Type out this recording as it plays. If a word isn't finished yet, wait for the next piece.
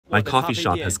My coffee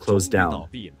shop has closed down.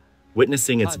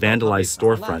 Witnessing its vandalized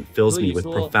storefront fills me with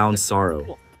profound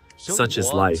sorrow. Such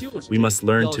is life, we must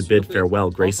learn to bid farewell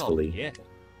gracefully.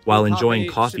 While enjoying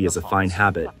coffee is a fine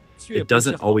habit, it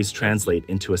doesn't always translate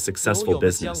into a successful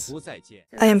business.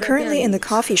 I am currently in the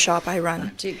coffee shop I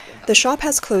run. The shop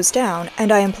has closed down,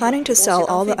 and I am planning to sell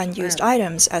all the unused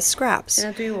items as scraps.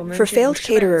 For failed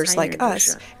caterers like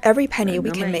us, every penny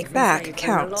we can make back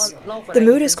counts. The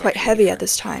mood is quite heavy at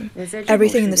this time.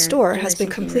 Everything in the store has been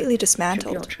completely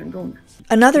dismantled.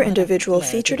 Another individual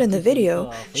featured in the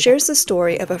video shares the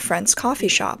story of a friend's coffee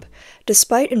shop.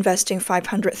 Despite investing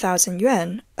 500,000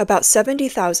 yuan, about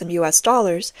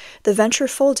 $70,000, the venture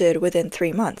folded within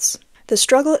 3 months. The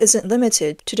struggle isn't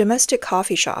limited to domestic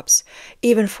coffee shops.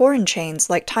 Even foreign chains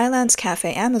like Thailand's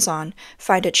Cafe Amazon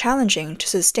find it challenging to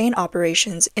sustain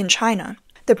operations in China.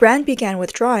 The brand began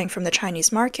withdrawing from the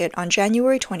Chinese market on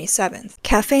January 27th.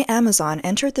 Cafe Amazon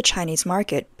entered the Chinese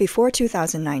market before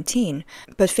 2019,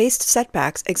 but faced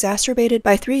setbacks exacerbated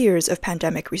by 3 years of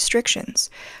pandemic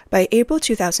restrictions. By April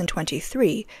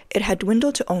 2023, it had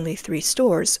dwindled to only 3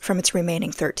 stores from its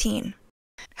remaining 13.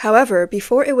 However,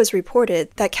 before it was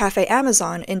reported that Cafe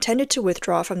Amazon intended to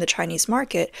withdraw from the Chinese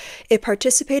market, it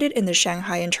participated in the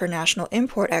Shanghai International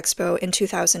Import Expo in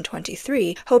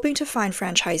 2023, hoping to find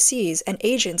franchisees and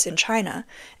agents in China,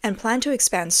 and planned to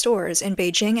expand stores in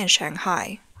Beijing and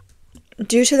Shanghai.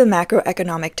 Due to the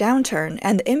macroeconomic downturn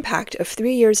and the impact of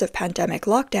 3 years of pandemic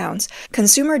lockdowns,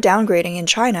 consumer downgrading in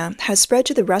China has spread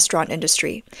to the restaurant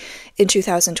industry. In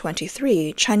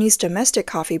 2023, Chinese domestic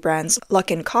coffee brands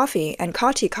Luckin Coffee and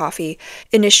Cotti Coffee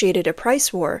initiated a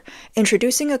price war,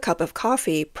 introducing a cup of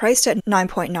coffee priced at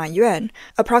 9.9 yuan,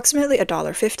 approximately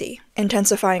 $1.50,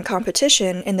 intensifying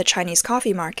competition in the Chinese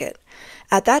coffee market.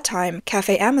 At that time,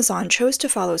 Cafe Amazon chose to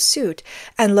follow suit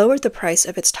and lowered the price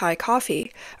of its Thai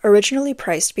coffee, originally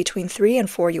priced between $3 and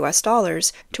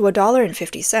 $4 to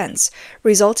 $1.50,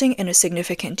 resulting in a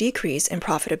significant decrease in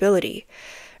profitability.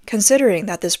 Considering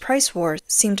that this price war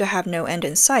seemed to have no end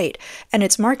in sight and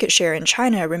its market share in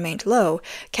China remained low,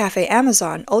 Cafe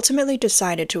Amazon ultimately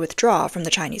decided to withdraw from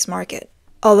the Chinese market.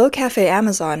 Although Cafe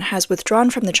Amazon has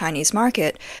withdrawn from the Chinese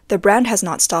market, the brand has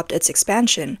not stopped its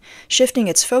expansion, shifting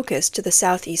its focus to the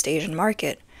Southeast Asian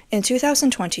market. In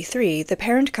 2023, the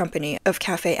parent company of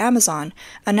Cafe Amazon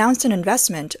announced an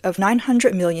investment of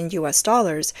 $900 million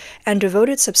and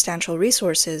devoted substantial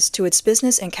resources to its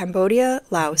business in Cambodia,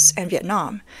 Laos, and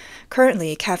Vietnam.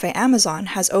 Currently, Cafe Amazon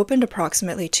has opened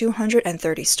approximately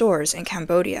 230 stores in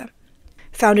Cambodia.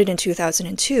 Founded in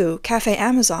 2002, Cafe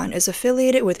Amazon is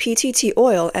affiliated with PTT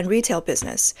Oil and retail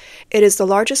business. It is the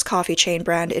largest coffee chain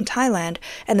brand in Thailand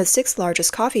and the 6th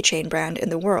largest coffee chain brand in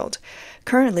the world.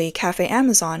 Currently, Cafe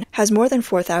Amazon has more than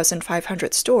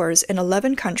 4,500 stores in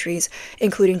 11 countries,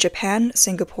 including Japan,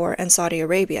 Singapore, and Saudi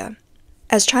Arabia.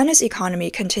 As China's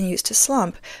economy continues to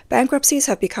slump, bankruptcies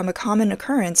have become a common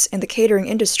occurrence in the catering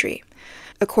industry.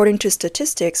 According to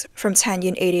statistics from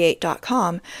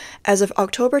Canyon88.com, as of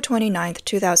October 29,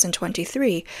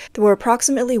 2023, there were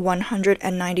approximately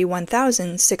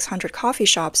 191,600 coffee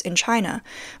shops in China,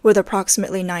 with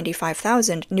approximately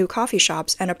 95,000 new coffee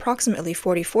shops and approximately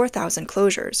 44,000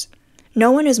 closures. No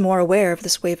one is more aware of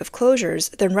this wave of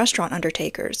closures than restaurant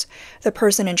undertakers. The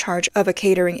person in charge of a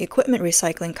catering equipment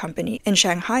recycling company in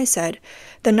Shanghai said,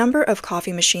 "The number of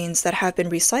coffee machines that have been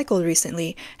recycled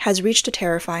recently has reached a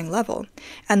terrifying level,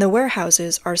 and the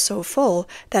warehouses are so full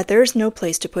that there is no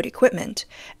place to put equipment.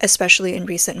 Especially in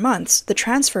recent months, the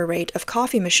transfer rate of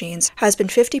coffee machines has been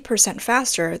 50%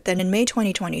 faster than in May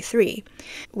 2023,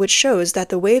 which shows that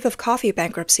the wave of coffee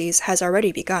bankruptcies has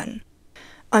already begun."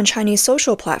 On Chinese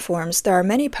social platforms, there are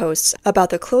many posts about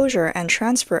the closure and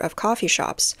transfer of coffee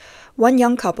shops. One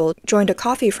young couple joined a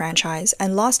coffee franchise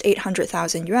and lost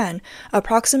 800,000 yuan,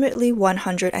 approximately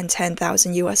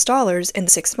 $110,000 in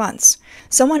 6 months.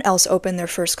 Someone else opened their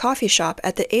first coffee shop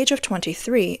at the age of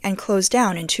 23 and closed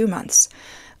down in 2 months.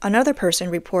 Another person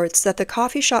reports that the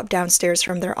coffee shop downstairs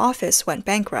from their office went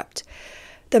bankrupt.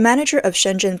 The manager of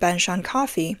Shenzhen Banshan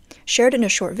Coffee shared in a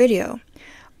short video,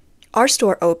 "Our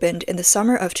store opened in the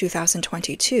summer of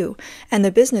 2022, and the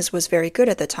business was very good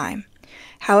at the time.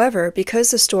 However,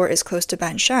 because the store is close to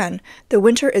Banshan, the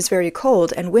winter is very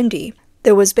cold and windy.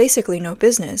 There was basically no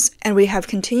business, and we have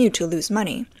continued to lose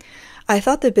money. I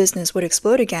thought the business would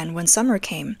explode again when summer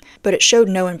came, but it showed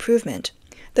no improvement.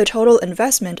 The total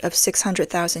investment of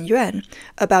 600,000 yuan,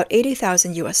 about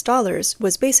 $80,000,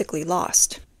 was basically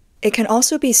lost." It can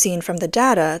also be seen from the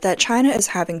data that China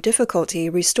is having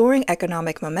difficulty restoring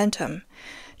economic momentum.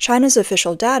 China's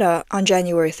official data on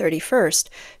January 31st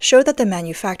showed that the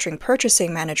Manufacturing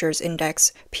Purchasing Managers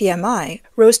Index, PMI,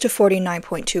 rose to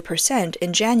 49.2%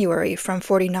 in January from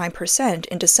 49%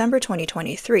 in December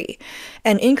 2023,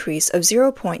 an increase of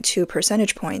 0.2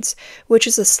 percentage points, which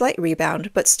is a slight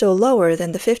rebound but still lower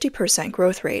than the 50%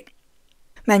 growth rate.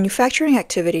 Manufacturing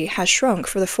activity has shrunk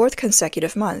for the fourth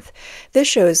consecutive month. This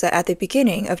shows that at the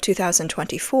beginning of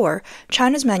 2024,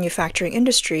 China's manufacturing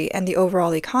industry and the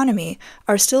overall economy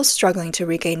are still struggling to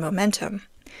regain momentum.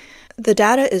 The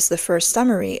data is the first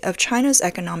summary of China's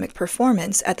economic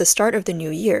performance at the start of the new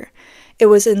year. It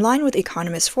was in line with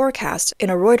economists' forecasts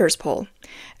in a Reuters poll.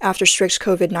 After strict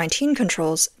COVID-19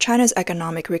 controls, China's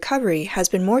economic recovery has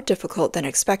been more difficult than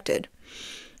expected.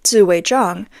 Ziwei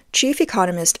Zhang, chief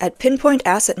economist at Pinpoint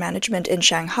Asset Management in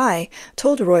Shanghai,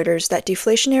 told Reuters that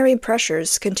deflationary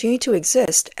pressures continue to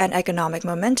exist and economic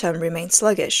momentum remains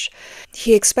sluggish.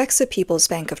 He expects the People's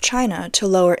Bank of China to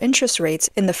lower interest rates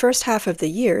in the first half of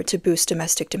the year to boost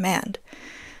domestic demand.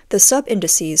 The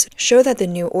sub-indices show that the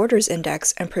new orders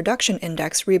index and production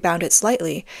index rebounded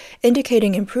slightly,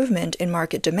 indicating improvement in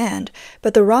market demand,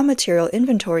 but the raw material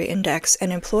inventory index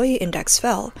and employee index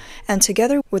fell, and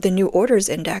together with the new orders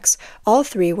index, all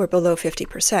three were below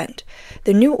 50%.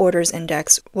 The new orders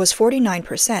index was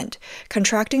 49%,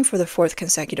 contracting for the fourth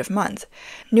consecutive month.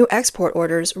 New export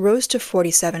orders rose to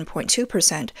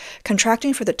 47.2%,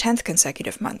 contracting for the 10th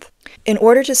consecutive month. In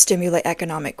order to stimulate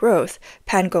economic growth,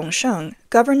 Pan Gongsheng,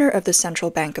 governor of the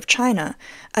Central Bank of China,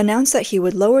 announced that he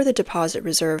would lower the deposit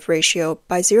reserve ratio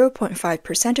by 0.5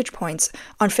 percentage points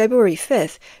on February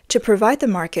 5th to provide the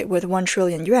market with 1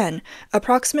 trillion yuan,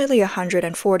 approximately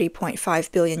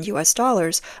 $140.5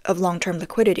 billion of long-term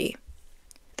liquidity.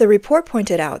 The report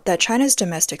pointed out that China's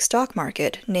domestic stock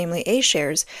market, namely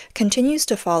A-shares, continues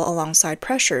to fall alongside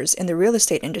pressures in the real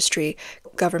estate industry,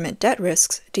 government debt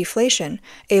risks, deflation,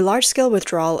 a large-scale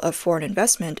withdrawal of foreign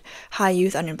investment, high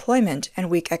youth unemployment, and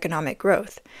weak economic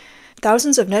growth.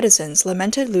 Thousands of netizens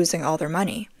lamented losing all their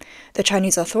money. The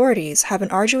Chinese authorities have an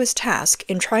arduous task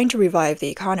in trying to revive the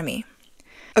economy.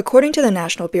 According to the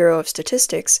National Bureau of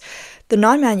Statistics, the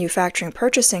Non-Manufacturing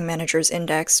Purchasing Managers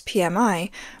Index, PMI,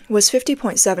 was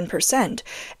 50.7%,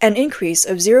 an increase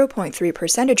of 0.3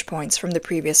 percentage points from the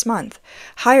previous month,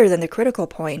 higher than the critical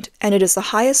point, and it is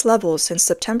the highest level since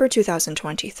September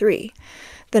 2023.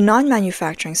 The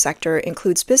non-manufacturing sector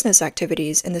includes business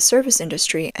activities in the service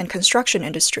industry and construction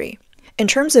industry. In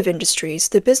terms of industries,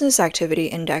 the Business Activity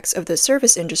Index of the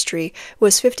service industry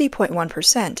was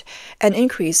 50.1%, an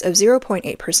increase of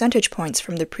 0.8 percentage points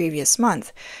from the previous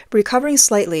month, recovering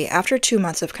slightly after 2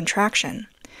 months of contraction.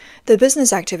 The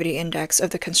Business Activity Index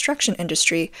of the construction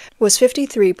industry was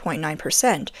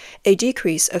 53.9%, a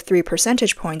decrease of 3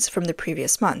 percentage points from the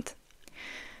previous month.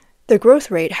 The growth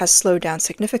rate has slowed down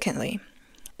significantly.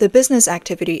 The Business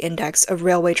Activity Index of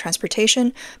railway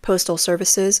transportation, postal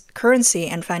services, currency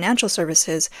and financial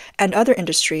services, and other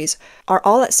industries are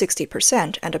all at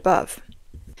 60% and above.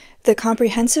 The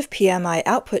Comprehensive PMI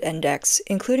Output Index,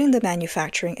 including the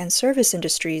manufacturing and service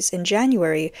industries in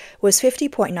January, was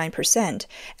 50.9%,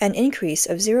 an increase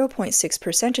of 0.6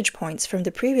 percentage points from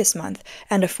the previous month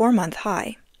and a 4-month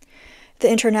high. The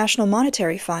International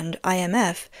Monetary Fund,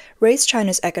 IMF, raised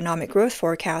China's economic growth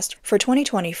forecast for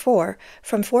 2024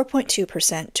 from 4.2%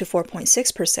 to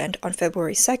 4.6% on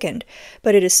February 2nd,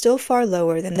 but it is still far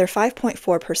lower than their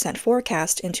 5.4%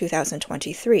 forecast in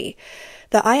 2023.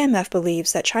 The IMF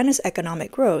believes that China's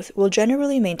economic growth will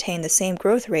generally maintain the same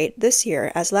growth rate this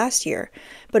year as last year,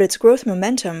 but its growth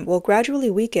momentum will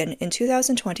gradually weaken in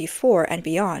 2024 and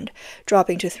beyond,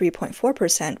 dropping to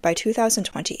 3.4% by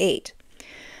 2028.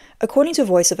 According to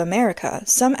Voice of America,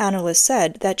 some analysts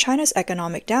said that China's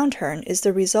economic downturn is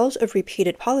the result of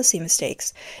repeated policy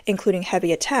mistakes, including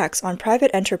heavy attacks on private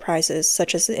enterprises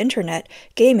such as the internet,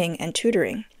 gaming, and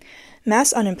tutoring.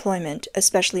 Mass unemployment,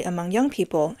 especially among young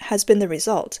people, has been the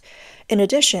result. In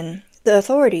addition, the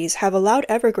authorities have allowed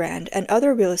Evergrande and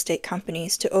other real estate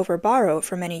companies to overborrow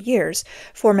for many years,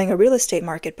 forming a real estate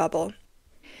market bubble.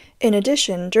 In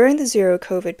addition, during the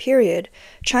zero-COVID period,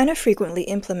 China frequently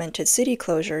implemented city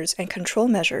closures and control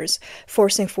measures,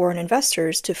 forcing foreign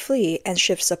investors to flee and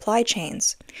shift supply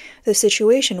chains. The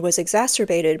situation was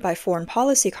exacerbated by foreign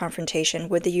policy confrontation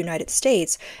with the United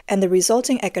States and the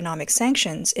resulting economic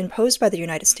sanctions imposed by the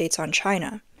United States on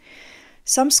China.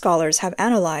 Some scholars have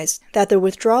analyzed that the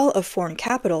withdrawal of foreign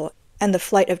capital and the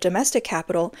flight of domestic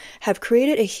capital have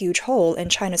created a huge hole in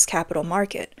China's capital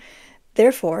market.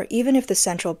 Therefore, even if the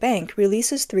central bank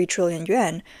releases 3 trillion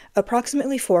yuan,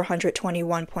 approximately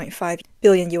 $421.5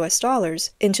 billion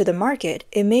into the market,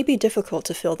 it may be difficult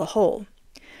to fill the hole.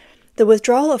 The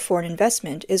withdrawal of foreign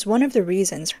investment is one of the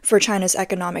reasons for China's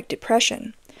economic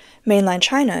depression. Mainland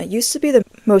China used to be the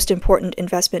most important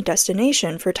investment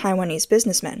destination for Taiwanese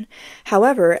businessmen.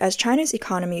 However, as China's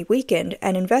economy weakened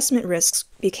and investment risks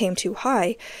became too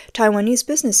high, Taiwanese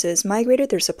businesses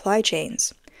migrated their supply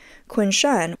chains.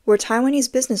 Kunshan, where Taiwanese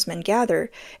businessmen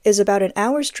gather, is about an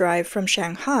hour's drive from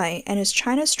Shanghai and is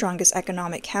China's strongest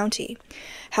economic county.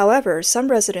 However, some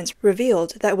residents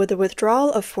revealed that with the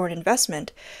withdrawal of foreign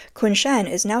investment, Kunshan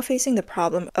is now facing the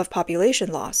problem of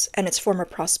population loss, and its former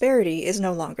prosperity is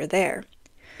no longer there.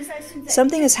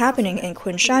 Something is happening in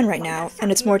Kunshan right now,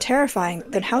 and it's more terrifying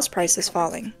than house prices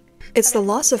falling. It's the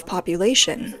loss of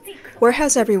population. Where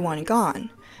has everyone gone?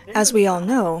 As we all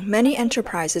know, many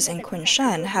enterprises in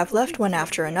Kunshan have left one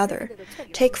after another.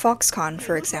 Take Foxconn,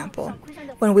 for example.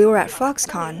 When we were at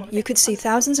Foxconn, you could see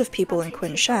thousands of people in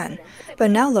Kunshan,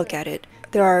 but now look at it.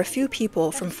 There are a few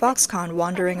people from Foxconn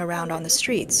wandering around on the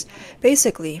streets.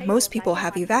 Basically, most people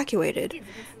have evacuated.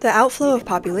 The outflow of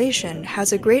population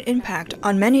has a great impact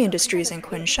on many industries in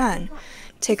Kunshan.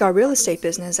 Take our real estate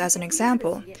business as an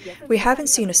example. We haven't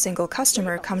seen a single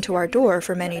customer come to our door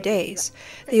for many days.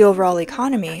 The overall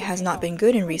economy has not been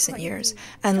good in recent years,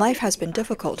 and life has been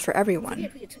difficult for everyone.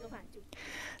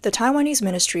 The Taiwanese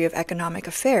Ministry of Economic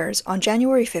Affairs on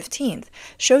January 15th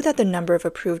showed that the number of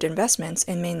approved investments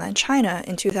in mainland China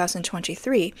in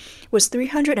 2023 was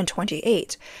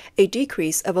 328, a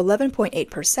decrease of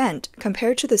 11.8%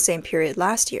 compared to the same period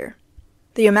last year.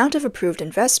 The amount of approved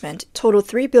investment totaled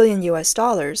 $3 billion,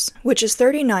 which is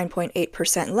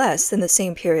 39.8% less than the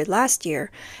same period last year,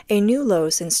 a new low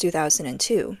since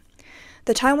 2002.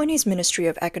 The Taiwanese Ministry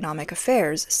of Economic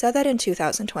Affairs said that in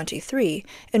 2023,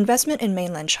 investment in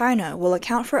mainland China will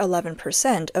account for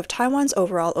 11% of Taiwan's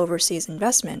overall overseas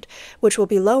investment, which will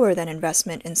be lower than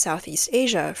investment in Southeast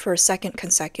Asia for a second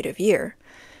consecutive year.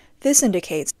 This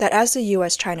indicates that as the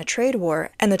U.S.-China trade war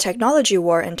and the technology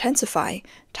war intensify,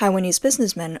 Taiwanese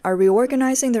businessmen are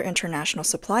reorganizing their international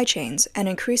supply chains and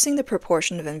increasing the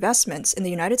proportion of investments in the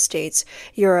United States,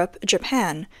 Europe,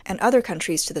 Japan, and other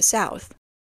countries to the south.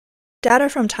 Data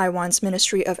from Taiwan's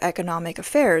Ministry of Economic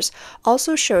Affairs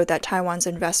also showed that Taiwan's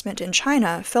investment in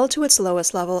China fell to its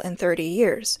lowest level in 30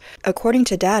 years. According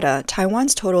to data,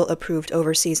 Taiwan's total approved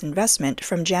overseas investment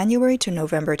from January to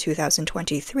November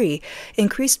 2023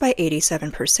 increased by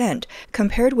 87%,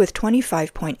 compared with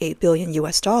 $25.8 billion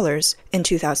in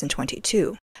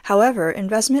 2022. However,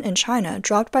 investment in China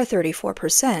dropped by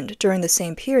 34% during the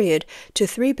same period to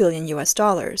 $3 billion.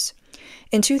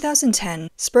 In 2010,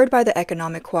 spurred by the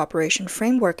Economic Cooperation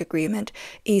Framework Agreement,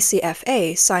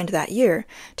 ECFA, signed that year,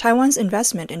 Taiwan's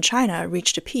investment in China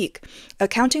reached a peak,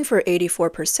 accounting for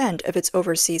 84% of its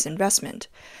overseas investment.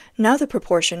 Now the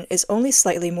proportion is only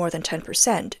slightly more than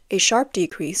 10%, a sharp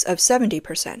decrease of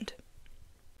 70%.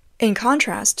 In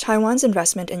contrast, Taiwan's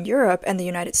investment in Europe and the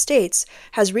United States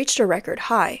has reached a record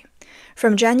high.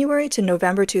 From January to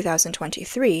November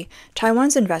 2023,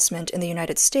 Taiwan's investment in the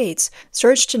United States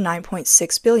surged to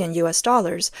 $9.6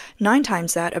 billion, 9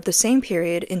 times that of the same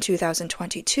period in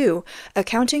 2022,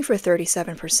 accounting for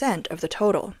 37% of the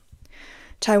total.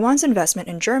 Taiwan's investment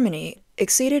in Germany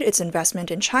exceeded its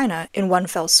investment in China in one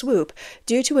fell swoop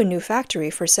due to a new factory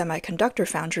for semiconductor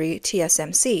foundry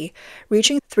TSMC,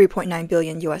 reaching $3.9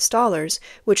 billion,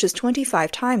 which is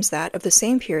 25 times that of the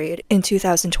same period in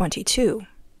 2022.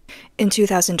 In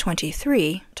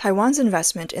 2023, Taiwan's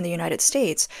investment in the United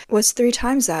States was 3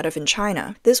 times that of in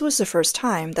China. This was the first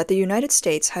time that the United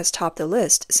States has topped the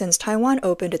list since Taiwan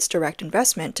opened its direct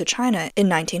investment to China in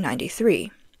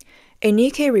 1993. A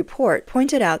Nikkei report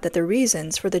pointed out that the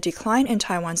reasons for the decline in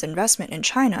Taiwan's investment in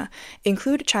China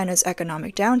include China's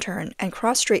economic downturn and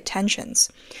cross-strait tensions.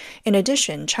 In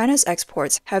addition, China's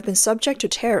exports have been subject to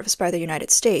tariffs by the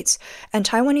United States, and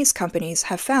Taiwanese companies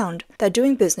have found that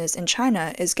doing business in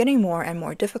China is getting more and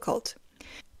more difficult.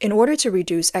 In order to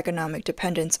reduce economic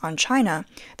dependence on China,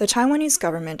 the Taiwanese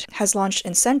government has launched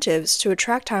incentives to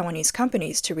attract Taiwanese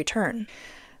companies to return.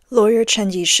 Lawyer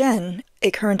Chen Yishen,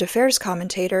 a current affairs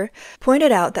commentator,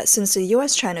 pointed out that since the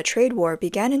U.S.-China trade war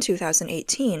began in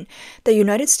 2018, the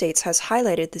United States has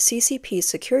highlighted the CCP's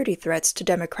security threats to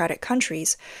democratic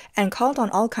countries and called on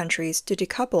all countries to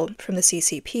decouple from the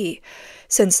CCP.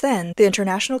 Since then, the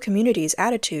international community's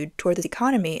attitude toward the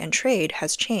economy and trade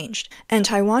has changed, and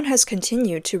Taiwan has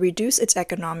continued to reduce its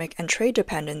economic and trade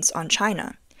dependence on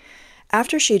China.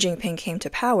 After Xi Jinping came to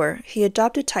power, he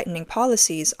adopted tightening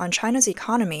policies on China's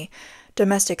economy,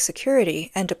 domestic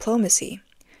security, and diplomacy.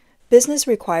 Business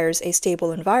requires a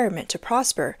stable environment to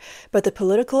prosper, but the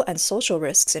political and social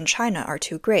risks in China are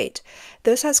too great.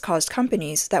 This has caused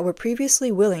companies that were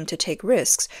previously willing to take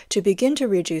risks to begin to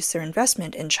reduce their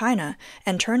investment in China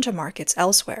and turn to markets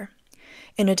elsewhere.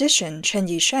 In addition, Chen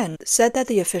Yishen said that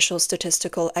the official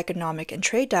statistical, economic, and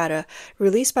trade data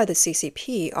released by the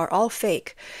CCP are all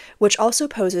fake, which also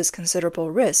poses considerable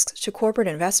risks to corporate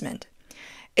investment.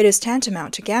 It is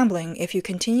tantamount to gambling if you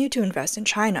continue to invest in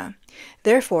China.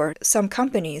 Therefore, some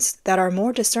companies that are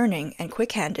more discerning and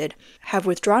quick-handed have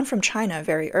withdrawn from China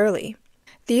very early.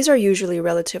 These are usually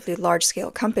relatively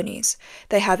large-scale companies.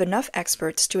 They have enough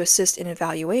experts to assist in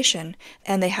evaluation,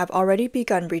 and they have already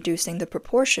begun reducing the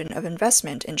proportion of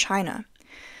investment in China.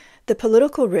 The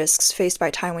political risks faced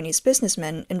by Taiwanese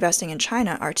businessmen investing in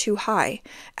China are too high,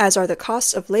 as are the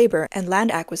costs of labor and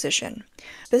land acquisition.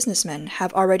 Businessmen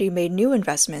have already made new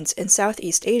investments in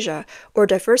Southeast Asia or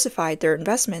diversified their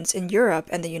investments in Europe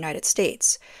and the United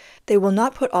States. They will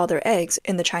not put all their eggs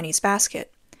in the Chinese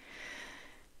basket.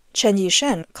 Chen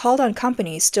Yishen called on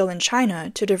companies still in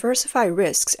China to diversify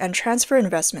risks and transfer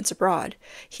investments abroad.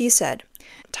 He said,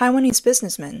 Taiwanese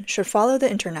businessmen should follow the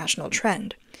international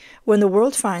trend. When the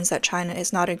world finds that China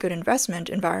is not a good investment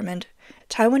environment,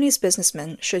 Taiwanese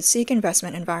businessmen should seek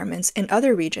investment environments in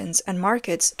other regions and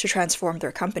markets to transform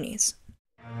their companies.